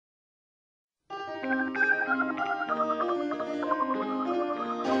Don't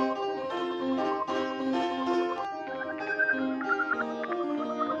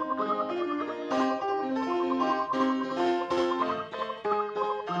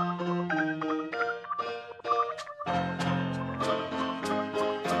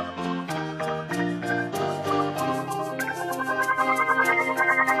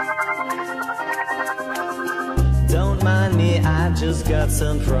mind me, I've just got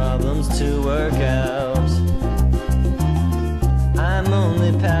some problems to work out. I'm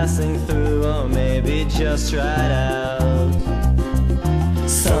only passing through, or maybe just right out.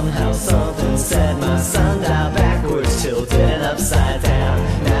 Somehow something set my sundial backwards, tilted and upside down.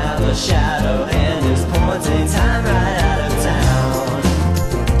 Now the shadow hand is pointing time right out of town.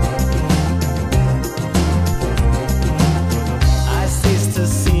 I cease to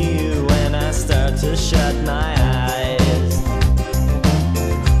see you when I start to shut my eyes,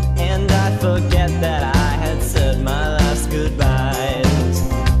 and I forget that I had said my last goodbyes.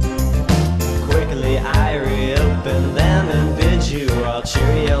 Quickly I reopen them and bid you all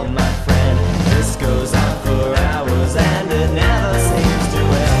cheerio, my friend. This goes on for hours and it never seems to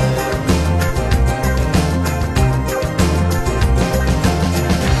end.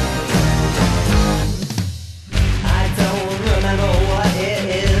 I don't remember what it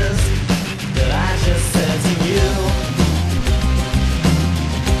is that I just said to you.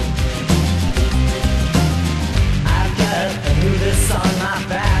 I've got Anubis on my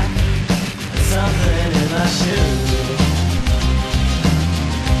back, something in my shoe.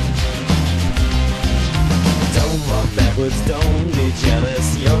 Don't walk backwards, don't be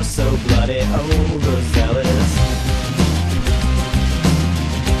jealous. You're so bloody overzealous.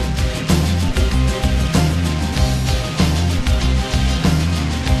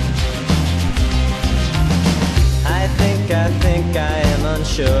 I think I am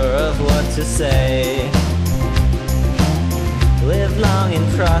unsure of what to say. Live long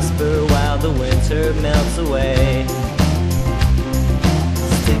and prosper while the winter melts away.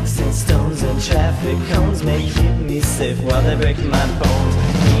 Sticks and stones and traffic cones may keep me safe while they break my bones.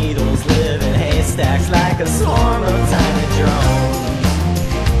 Needles live in haystacks like a swarm of tiny drones.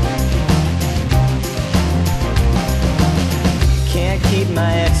 Can't keep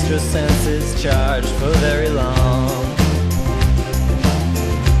my extra senses charged for very long.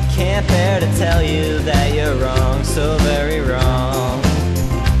 Can't bear to tell you that you're wrong, so very wrong.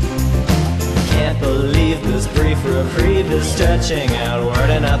 Can't believe this brief reprieve is stretching outward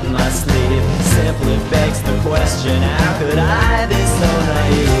and up my sleeve. Simply begs the question, how could I be so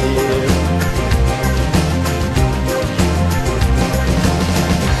naive?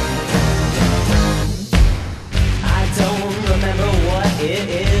 I don't remember what it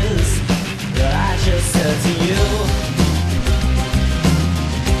is that I just said to you.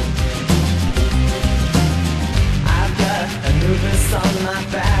 Anubis on my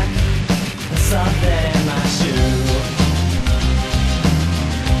back, something in my shoe.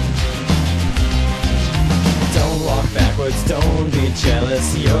 Don't walk backwards, don't be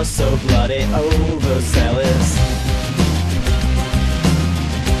jealous. You're so bloody overzealous.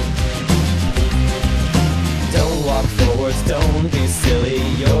 Don't walk forwards, don't be silly.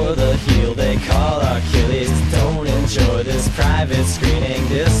 You're the heel they call Achilles. Don't enjoy this private screening.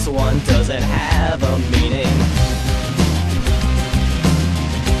 This one doesn't have a meaning.